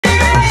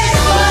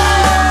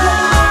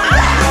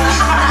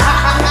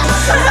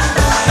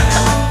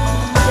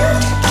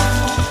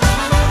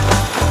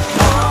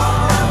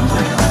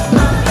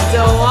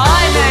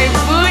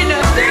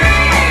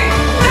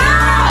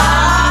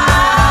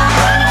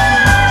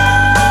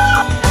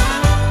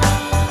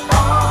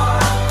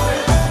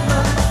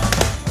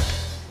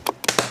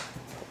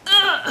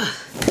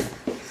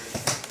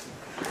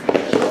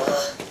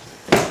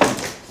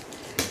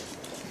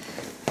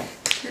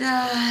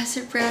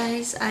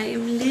guys, I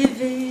am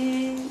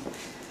leaving.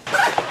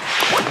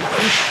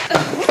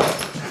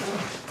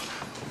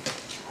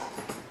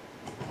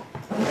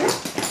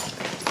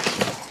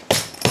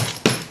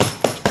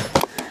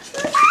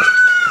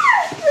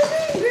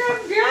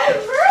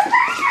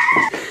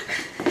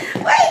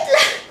 Wait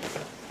lang!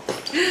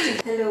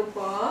 Hello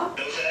po?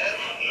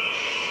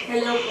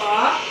 Hello po?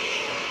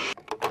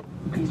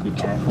 Please be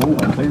careful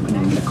when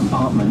opening the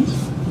compartments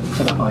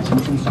so that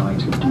items inside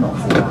do not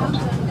fall out.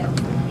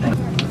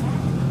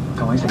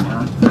 各位乘客，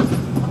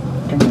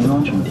根據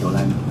安全條例，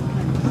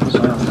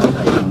所有手提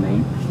行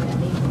李、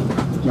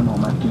任何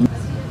物件。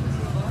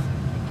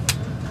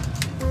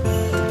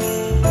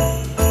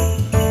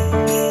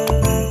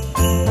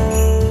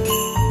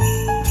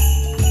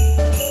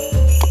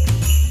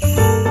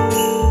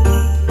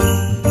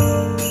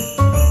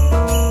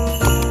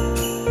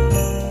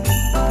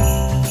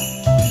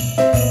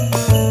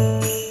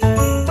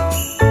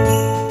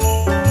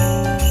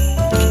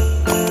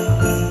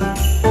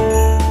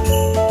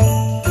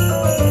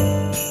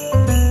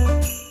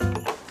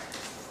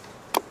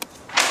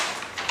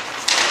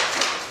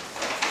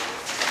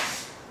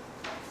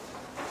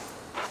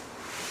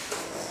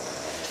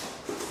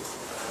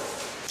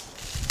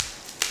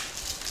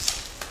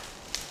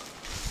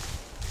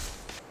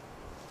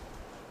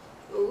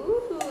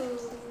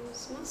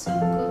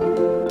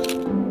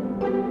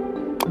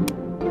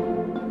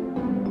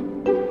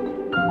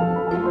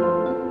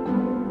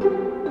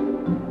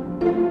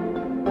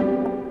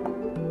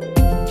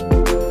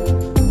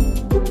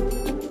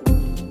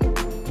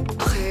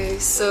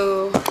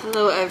So,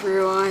 hello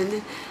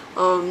everyone.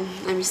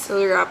 I'm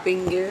still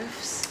wrapping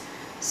gifts.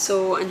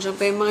 So, andyan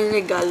pa yung mga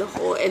regalo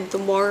ko. And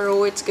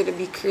tomorrow, it's gonna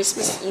be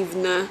Christmas Eve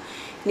na.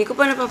 Hindi ko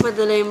pa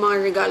napapadala yung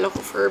mga regalo ko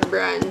for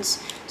brands.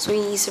 So,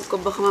 iniisip ko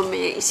baka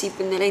mamaya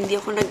isipin nila hindi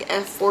ako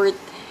nag-effort.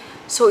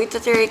 So,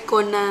 itatry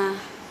ko na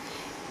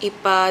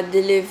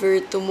ipa-deliver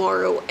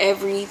tomorrow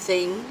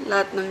everything,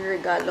 lahat ng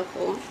regalo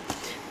ko,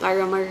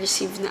 para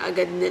ma-receive na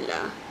agad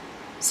nila.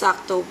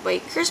 Sakto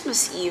by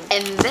Christmas Eve.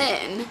 And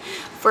then,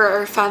 for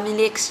our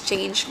family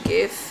exchange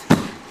gift,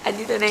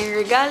 andito na yung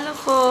regalo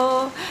ko.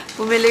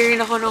 Bumili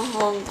rin ako ng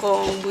Hong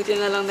Kong. Buti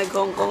na lang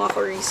nag-Hong Kong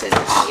ako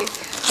recently.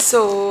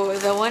 So,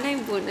 the one I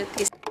bunot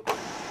is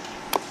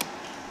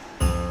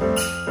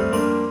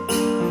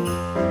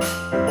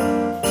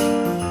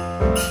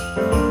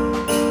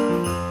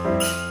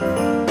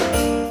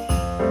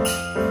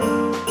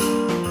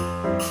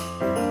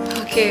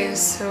okay,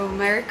 so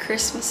Merry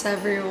Christmas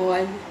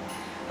everyone.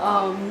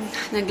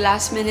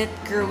 Nag-last minute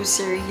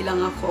grocery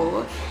lang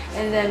ako.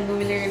 And then,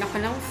 bumili rin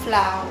ako ng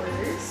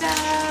flowers.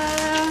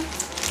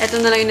 Ito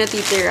na lang yung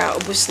natitira.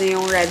 Ubus na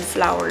yung red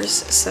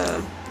flowers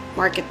sa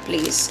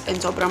marketplace. And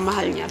sobrang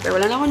mahal niya.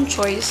 Pero wala na akong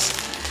choice.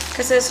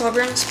 Kasi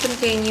sobrang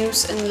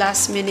spontaneous and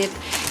last minute.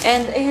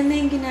 And ayan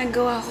na yung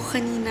ginagawa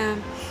ko kanina.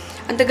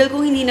 Ang tagal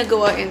kong hindi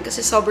nagawain kasi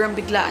sobrang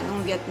biglaan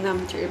ng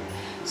Vietnam trip.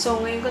 So,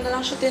 ngayon ko na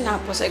lang siya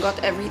tinapos. I got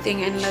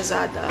everything in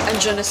Lazada.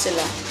 Andiyan na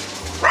sila.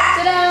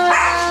 Ta-da!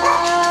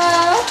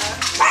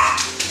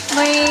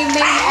 My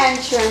main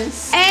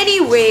entrance.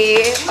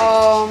 Anyway,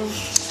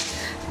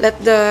 let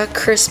the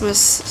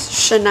Christmas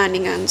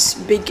shenanigans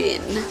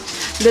begin.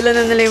 Dala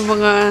na nila yung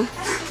mga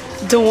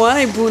duwan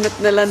ay bunot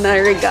nila na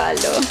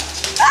regalo.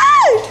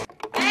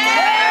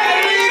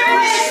 Merry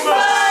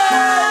Christmas!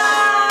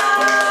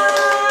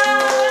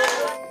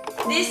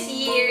 This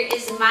year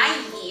is my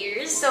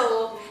year.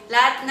 So,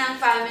 lahat ng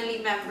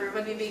family member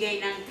magbibigay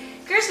ng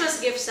Christmas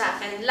gift sa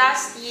akin.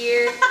 Last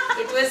year,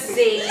 it was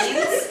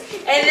Zane's.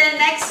 And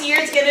then next year,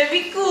 it's gonna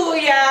be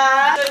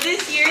Kuya. So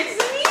this year, it's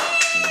me!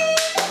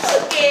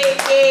 Okay,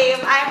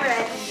 game. I'm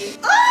ready.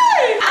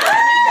 Ay!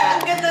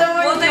 Ang ganda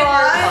naman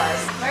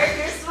yours.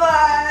 Merry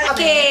Christmas!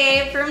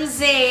 Okay, from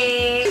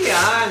Zane.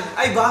 Yan!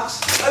 Ay,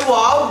 box! Ay,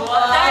 wow!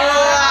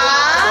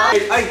 Wow!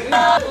 Ay!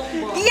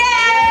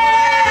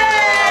 Yay!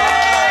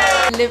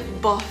 Lip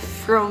buff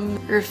from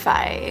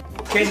Refy.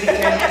 Candy.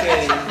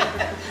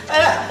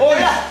 Uy!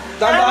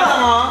 Tama ka na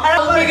ha?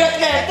 Ang bigat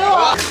na ito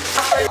ah!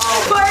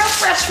 Parang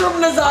fresh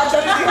from Lazada.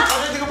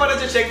 Ako hindi ko pa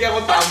na-check yan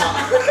kung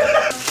tama.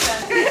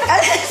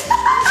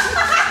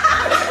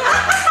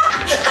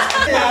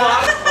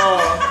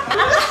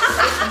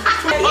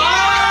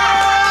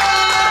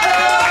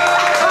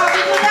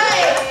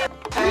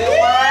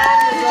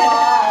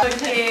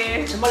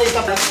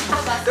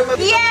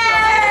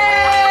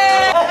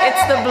 Yay!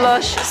 It's the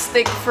blush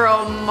stick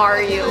from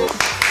Mario.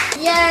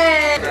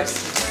 Yay!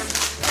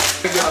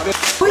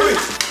 Uy!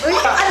 Uy!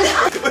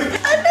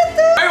 Ano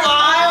to? Ay,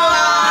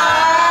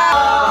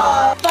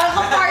 wow! Parang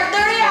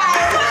ka-partner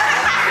yan!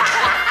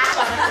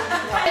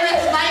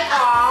 It's my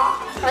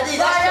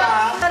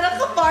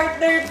parang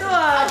ka-partner to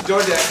ah!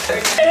 Jordan.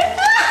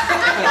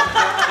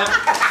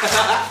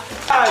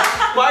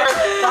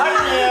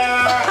 Partner!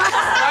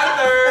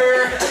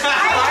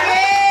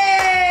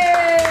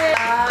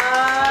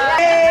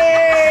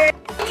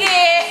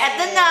 Okay,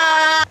 eto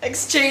na!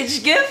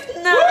 Exchange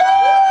gift na!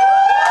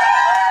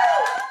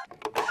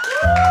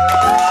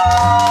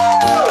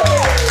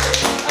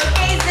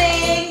 Okay,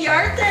 Zane,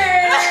 your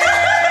turn!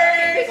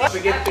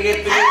 Pigit.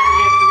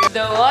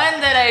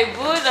 I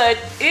bunot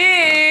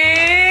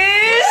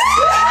is...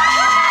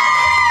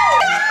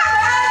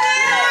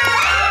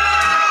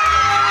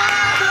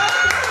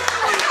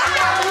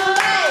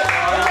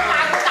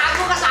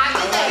 Tago ka sa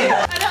akin eh.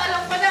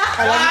 Alam ko na.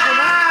 Alam ko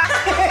na.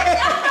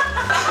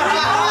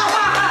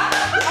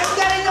 Ang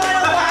galing naman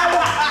ang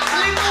bahala.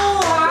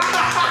 Rimuha.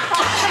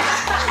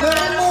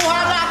 Rimuha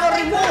na ako,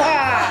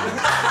 rimuha.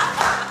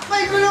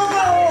 May gulo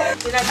ka oh.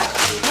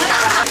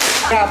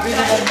 Grabe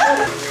naman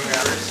po.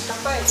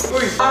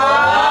 Uy!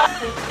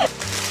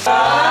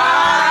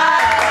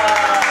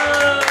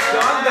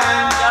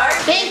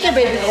 Thank you,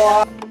 baby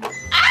ko.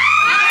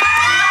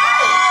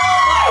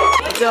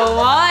 The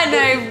one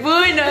I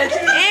bunot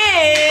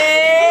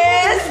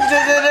is...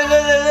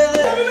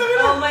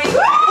 Oh my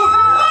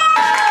God!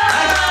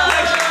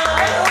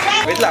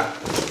 Wait lang.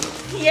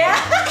 Yeah!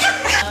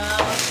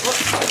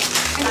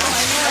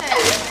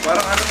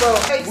 Parang ano to?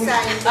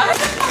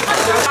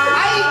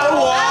 Ay!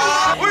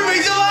 Wow! Uy,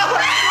 may isa ba?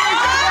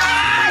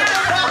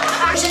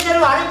 Kasi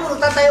January, puro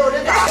tayo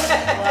ulit ah.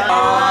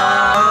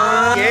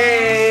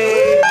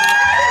 Yay!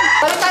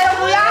 Balik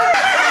tayo, kuya!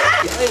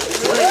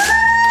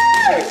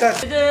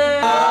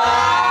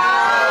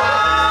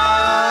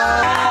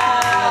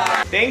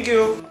 Thank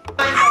you.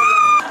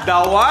 The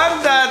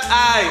one that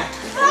I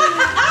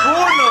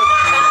bunot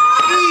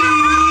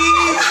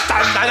is...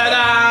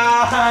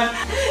 Tan-tan-tan!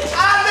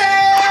 Ate!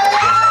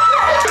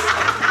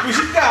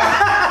 Wisit ka!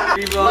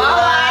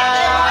 Wow!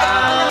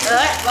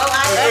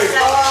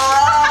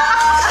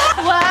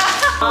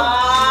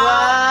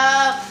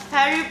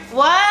 Harry...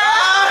 Wow!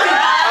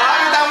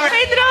 Ang dami!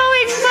 May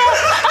drawing mo!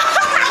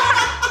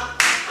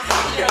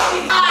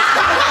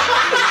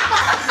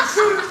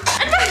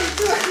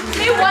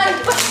 May one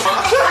pa!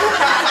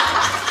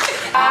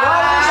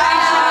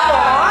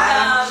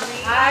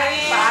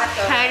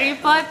 Harry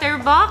Potter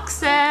box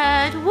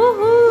set!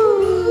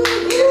 Woohoo!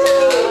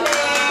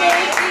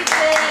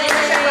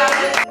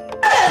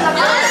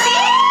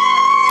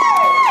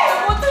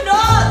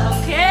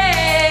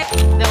 Okay!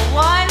 The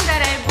one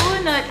that I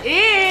bunot is...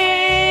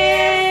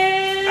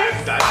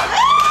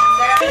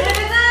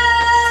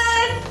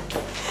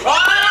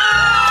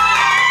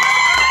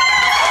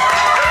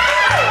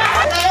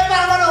 Kaya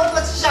para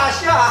malungkot si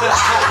Sasha.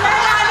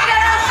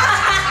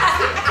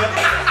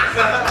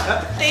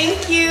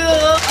 Thank you!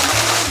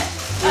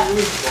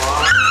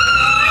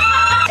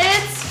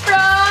 It's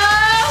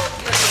from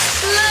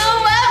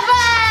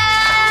Lueva!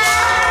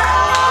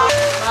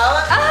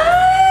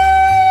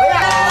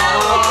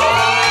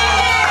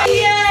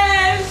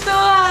 Yeah, I'm so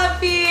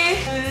happy!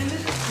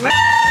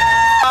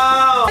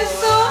 Wow! I'm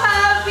so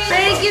happy!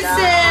 Thank you,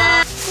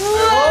 sis!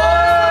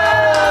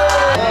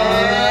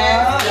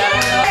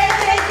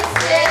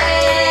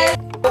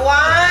 The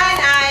one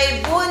I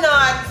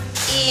bunot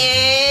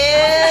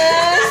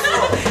is...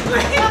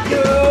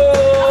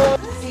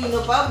 Sino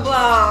pa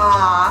ba?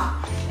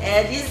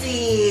 Eddie Z.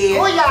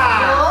 Kuya!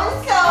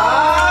 Velasco.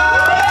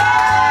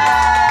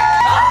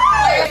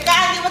 Teka,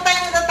 hindi mo tayo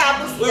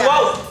matatapos Uy, dyan.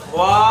 wow!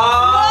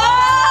 Wow!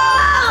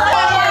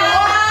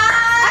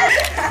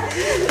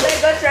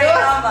 Lego tray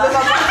naman.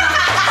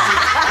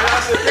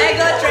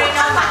 Lego tray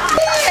naman.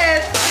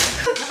 Yes.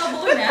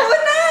 Nakabuo na?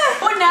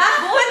 Buo na?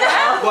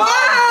 Wow!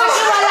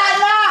 Kasi wala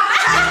na!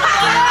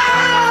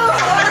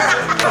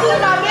 Wala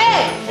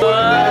namin! Wow!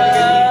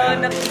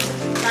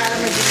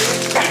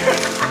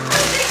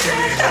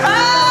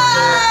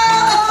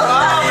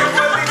 May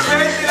pating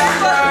shirt sila,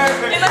 sir!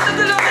 May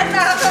natutulungan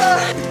na ako.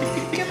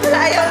 Yung pala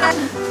ayaw na.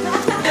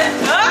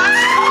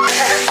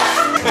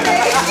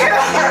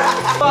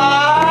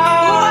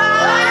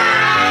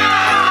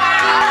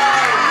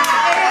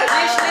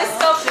 Wish list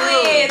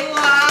complete.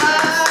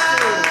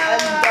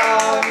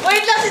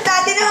 Wait lang, si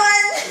Daddy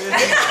naman.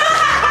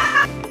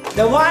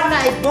 The one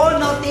na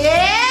ibonot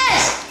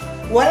is...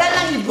 Wala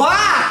nang iba!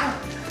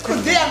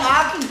 Kundi ang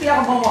aking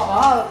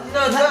pinakamamahal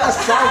na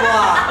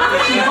asawa.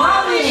 Si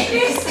Mami!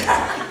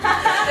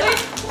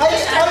 Ay,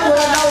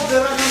 wala na.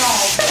 Pero ano na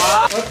ako.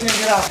 What nga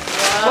graph?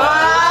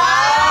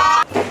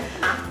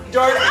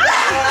 George!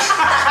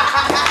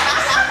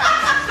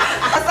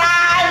 Sa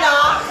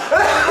ano?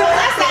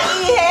 Sa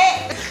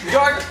ihe.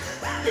 George!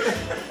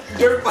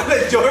 George pala,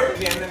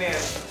 George! Ano na yan?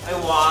 Ay,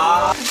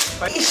 wow!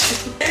 Merry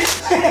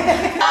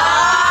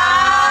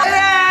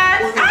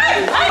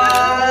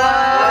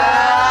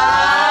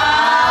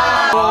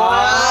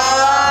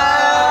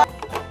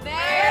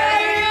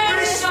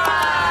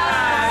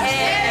Christmas!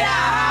 And a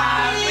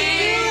Happy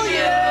New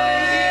Year!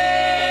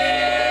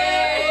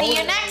 See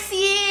you next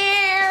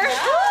year!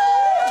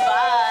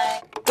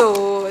 Bye! So,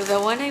 the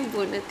one I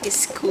bunot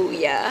is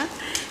Kuya.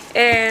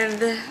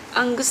 And,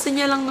 ang gusto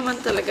niya lang naman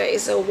talaga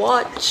is a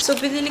watch. So,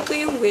 binili ko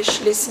yung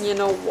wishlist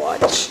niya na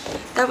watch.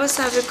 Tapos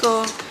sabi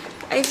ko,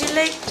 I feel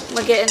like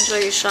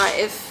mag-e-enjoy siya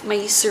if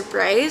may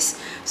surprise.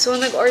 So,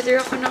 nag-order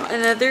ako ng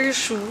another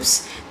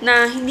shoes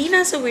na hindi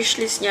nasa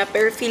wishlist niya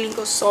pero feeling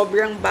ko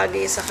sobrang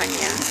bagay sa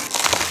kanya.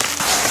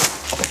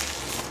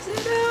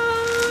 Tada!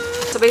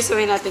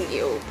 Sabay-sabay natin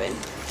i-open.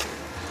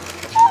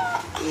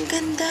 Ang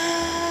ganda!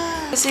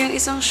 Kasi yung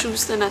isang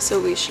shoes na nasa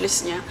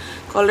wishlist niya,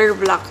 color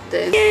black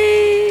din.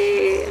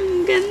 Yay!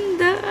 Ang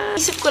ganda!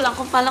 Isip ko lang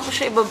kung paano ko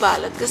siya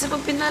ibabalot. Kasi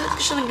pag pinalat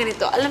ko siya ng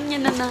ganito, alam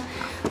niya na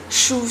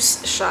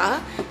shoes siya.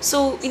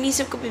 So,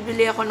 inisip ko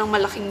bibili ako ng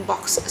malaking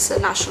box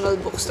sa National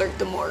Bookstore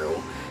tomorrow.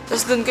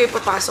 Tapos doon ko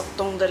ipapasok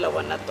tong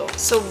dalawa na to.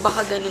 So,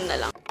 baka ganun na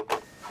lang.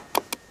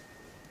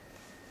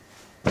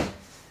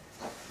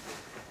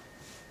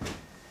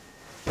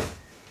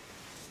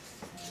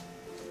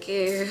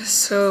 Okay,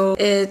 so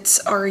it's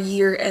our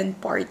year-end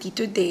party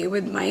today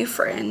with my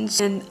friends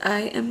and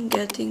I am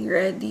getting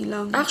ready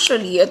lang.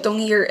 Actually,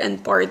 itong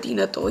year-end party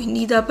na to,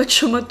 hindi dapat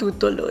siya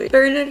matutuloy.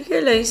 Pero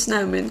na-realize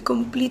namin,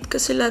 complete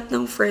kasi lahat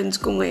ng friends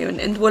ko ngayon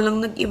and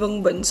walang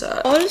nag-ibang bansa.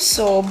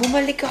 Also,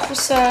 bumalik ako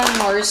sa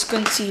NARS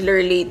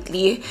concealer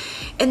lately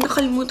and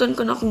nakalimutan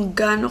ko na kung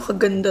gaano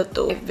kaganda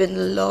to. I've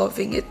been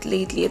loving it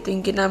lately. Ito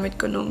yung ginamit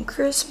ko nung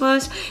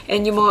Christmas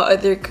and yung mga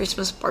other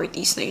Christmas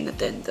parties na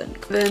inattendan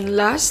ko. Then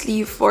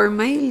lastly, for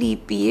my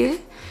lippy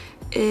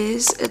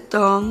is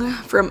itong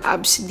from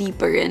Absdi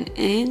pa rin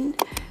in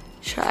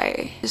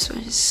Chai. This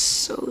one is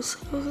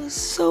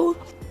so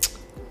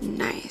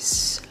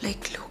nice.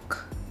 Like,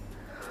 look.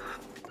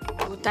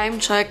 Time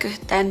check,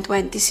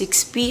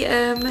 10:26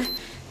 p.m.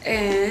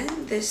 And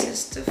this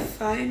is the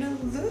final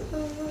look.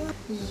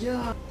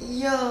 Yeah.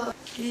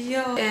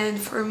 And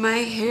for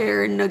my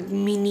hair,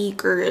 nag-mini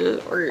curl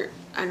or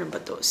ano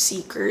ba to?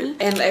 C-curl.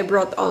 And I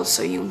brought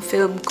also yung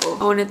film ko.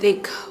 I wanna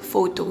take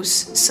photos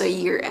sa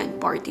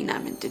year-end party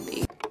namin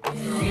today.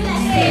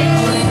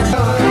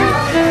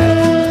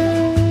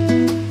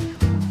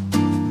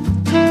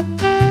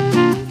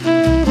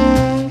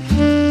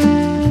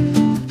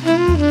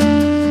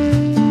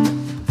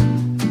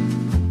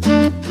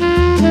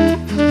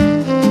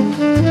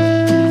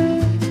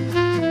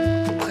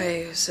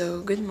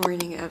 So, good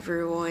morning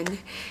everyone.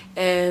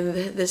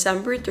 And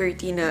December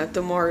 30 na,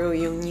 tomorrow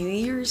yung New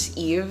Year's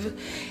Eve.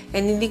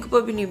 And hindi ko pa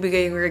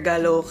binibigay yung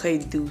regalo ko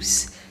kay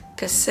Deuce.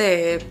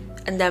 Kasi,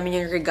 ang dami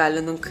niyang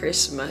regalo nung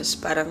Christmas.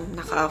 Parang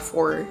naka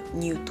 4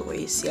 new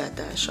toys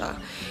yata siya.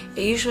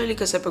 Usually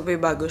kasi pag may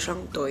bago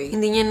siyang toy,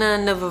 hindi niya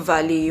na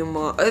nava-value yung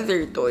mga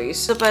other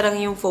toys. So, parang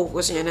yung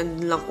focus niya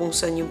nandun lang kung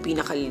saan yung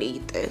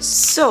pinaka-latest.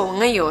 So,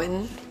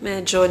 ngayon,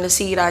 medyo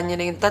nasira niya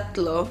na yung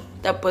tatlo.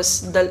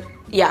 Tapos,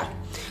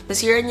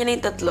 nasira niya na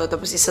yung tatlo,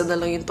 tapos isa na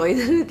lang yung toy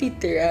na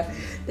natitira.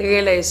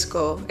 Na-realize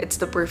ko, it's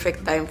the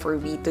perfect time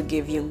for me to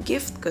give yung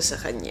gift ko sa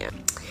kanya.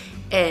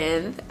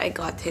 And I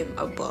got him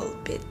a ball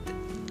pit.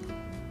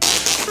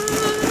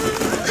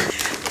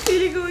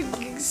 Feeling ko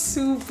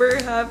super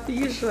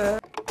happy siya.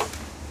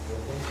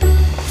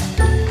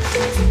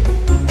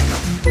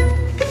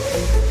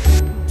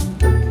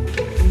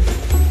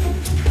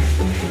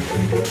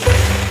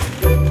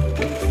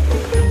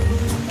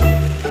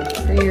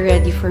 Are you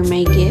ready for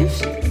my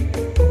gift?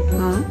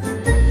 Huh?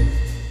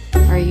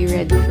 Are you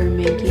ready for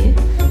my gift?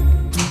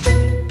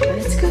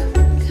 Let's go.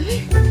 Come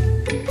here.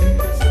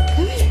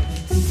 Come here.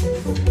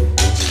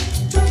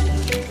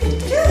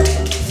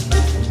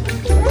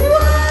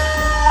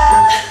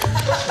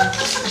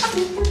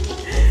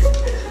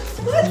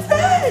 What's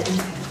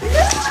that?